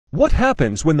What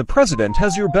happens when the president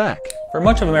has your back? For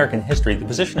much of American history, the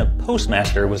position of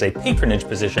postmaster was a patronage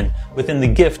position within the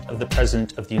gift of the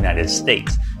President of the United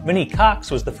States. Minnie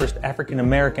Cox was the first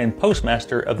African-American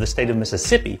postmaster of the state of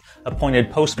Mississippi,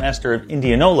 appointed postmaster of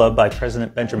Indianola by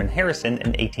President Benjamin Harrison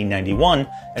in 1891,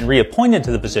 and reappointed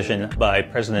to the position by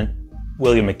President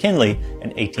William McKinley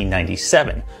in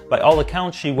 1897. By all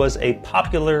accounts, she was a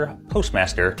popular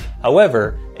postmaster.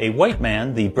 However, a white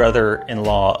man, the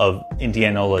brother-in-law of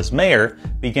Indianola's mayor,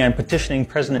 began petitioning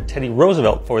President Teddy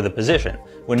Roosevelt for the position.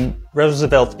 When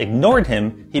Roosevelt ignored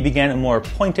him, he began a more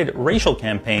pointed racial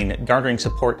campaign, garnering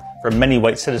support from many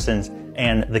white citizens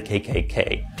and the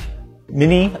KKK.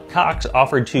 Minnie Cox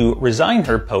offered to resign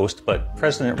her post, but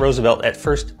President Roosevelt at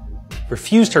first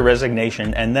refused her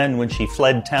resignation, and then when she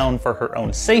fled town for her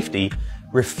own safety,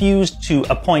 refused to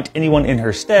appoint anyone in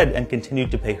her stead and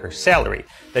continued to pay her salary.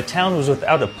 The town was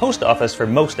without a post office for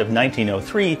most of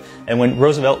 1903, and when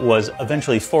Roosevelt was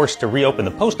eventually forced to reopen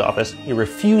the post office, he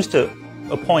refused to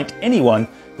appoint anyone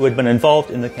who had been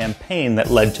involved in the campaign that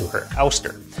led to her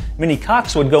ouster. Minnie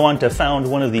Cox would go on to found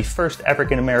one of the first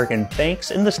African-American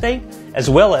banks in the state, as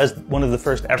well as one of the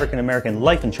first African-American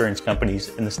life insurance companies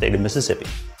in the state of Mississippi.